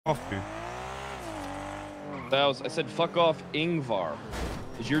off to? I said fuck off, Ingvar.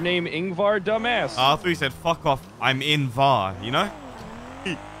 Is your name Ingvar, dumbass? I thought you said fuck off, I'm in VAR, you know?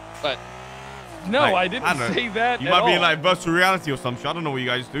 But no, like, I didn't say that. You might be in like virtual reality or some shit. I don't know what you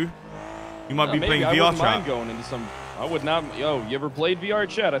guys do. You might be playing I VR wouldn't chat. mind going into some. I would not. Yo, you ever played VR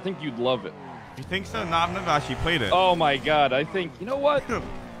chat? I think you'd love it. You think so? No, I've never actually played it. Oh my god, I think. You know what? You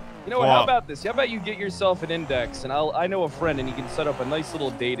know what? How about this? How about you get yourself an index, and I know a friend, and he can set up a nice little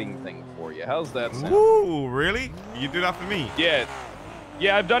dating thing for you. How's that sound? Ooh, really? You do that for me? Yeah,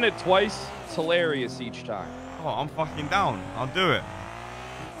 yeah. I've done it twice. It's hilarious each time. Oh, I'm fucking down. I'll do it.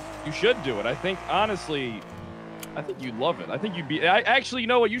 You should do it. I think, honestly, I think you'd love it. I think you'd be... actually, you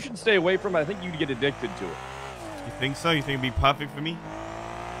know what? You should stay away from it. I think you'd get addicted to it. You think so? You think it'd be perfect for me?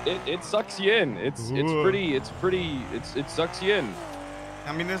 It sucks you in. It sucks you in.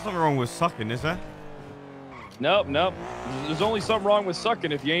 I mean, there's nothing wrong with sucking, is there? Nope. There's only something wrong with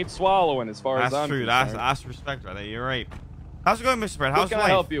sucking if you ain't swallowing, as far as I'm concerned. That's respect right there. You're right. How's it going, Mr. Brett? How's life? What can I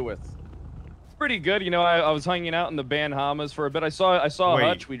help you with? Pretty good. You know, I was hanging out in the Bahamas for a bit. I saw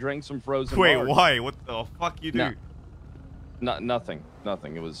Hutch. We drank some frozen Marg. Why? What the fuck you do? Nothing.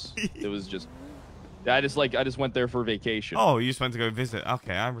 It was just I just went there for vacation. Oh, you just went to go visit.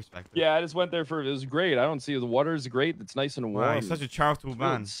 Okay, I respect it. Yeah, I just went there it was great. I don't see the water's great. It's nice and warm. Wow, you're such a charitable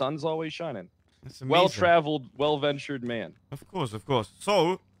man. The sun's always shining. That's amazing. Well-traveled, well-ventured man. Of course.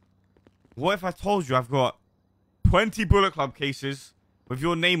 So, what if I told you I've got 20 Bullet Club cases with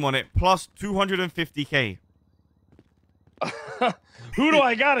your name on it, plus 250K. Who do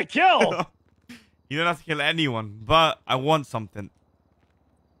I gotta kill? You don't have to kill anyone, but I want something.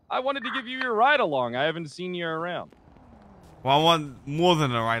 I wanted to give you your ride along. I haven't seen you around. Well, I want more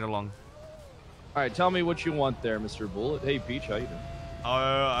than a ride along. All right, tell me what you want there, Mr. Bullet. Hey, Peach, how you doing?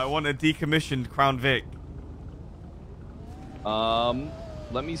 I want a decommissioned Crown Vic.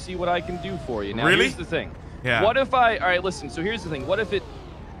 Let me see what I can do for you. Now, really? Here's the thing. Yeah. What if all right, listen, so here's the thing.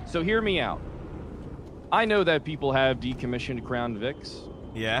 So hear me out. I know that people have decommissioned Crown Vics.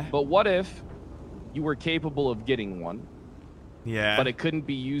 Yeah. But what if you were capable of getting one? Yeah. But it couldn't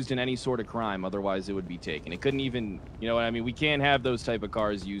be used in any sort of crime, otherwise it would be taken. It couldn't even, you know what I mean? We can't have those type of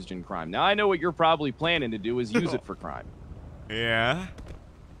cars used in crime. Now, I know what you're probably planning to do is use it for crime. Yeah.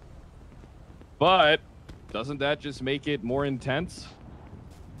 But doesn't that just make it more intense?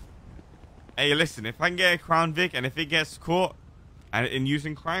 Hey, listen, if I can get a Crown Vic and if it gets caught in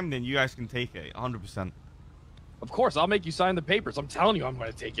using crime, then you guys can take it, 100%. Of course, I'll make you sign the papers. I'm telling you I'm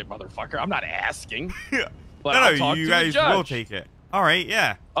going to take it, motherfucker. I'm not asking. But no, you guys will take it. All right,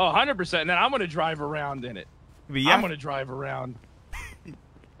 yeah. Oh, 100%. And then I'm going to drive around in it. Yeah. I'm going to drive around.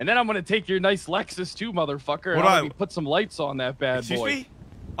 And then I'm going to take your nice Lexus too, motherfucker. And I'm going to put some lights on that bad Excuse boy. Me?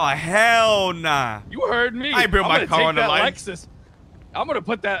 Oh, hell nah. You heard me. I built my car on the line. Lexus. I'm going to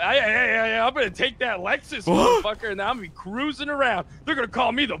put that. I'm going to take that Lexus, motherfucker, and I'm going to be cruising around. They're going to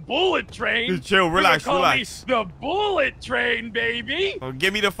call me the Bullet Train. Just chill, relax. Me the Bullet Train, baby. Well,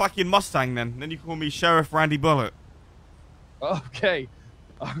 give me the fucking Mustang then. Then you call me Sheriff Randy Bullet. Okay,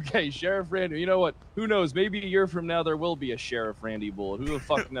 Sheriff Randy. You know what? Who knows? Maybe a year from now there will be a Sheriff Randy Bullet. Who the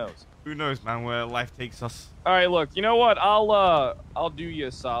fuck knows? Who knows, man? Where life takes us. All right, look. You know what? I'll do you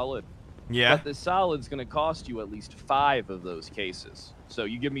a solid. Yeah. But the solid's going to cost you at least 5 of those cases. So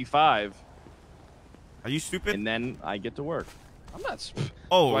you give me 5. Are you stupid? And then I get to work. I'm not.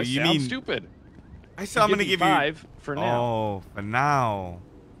 Oh, you mean stupid? I said I'm going to give you 5 for now. Oh, for now.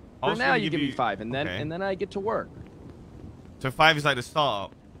 For now, you give me 5, and then I get to work. So 5 is like the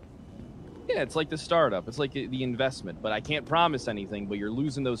startup. Yeah, it's like the startup. It's like the investment. But I can't promise anything. But you're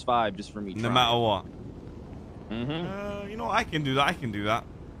losing those 5 just for me. No matter what. Mm-hmm. You know, I can do that.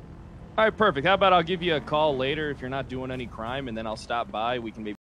 All right, perfect. How about I'll give you a call later if you're not doing any crime, and then I'll stop by. We can maybe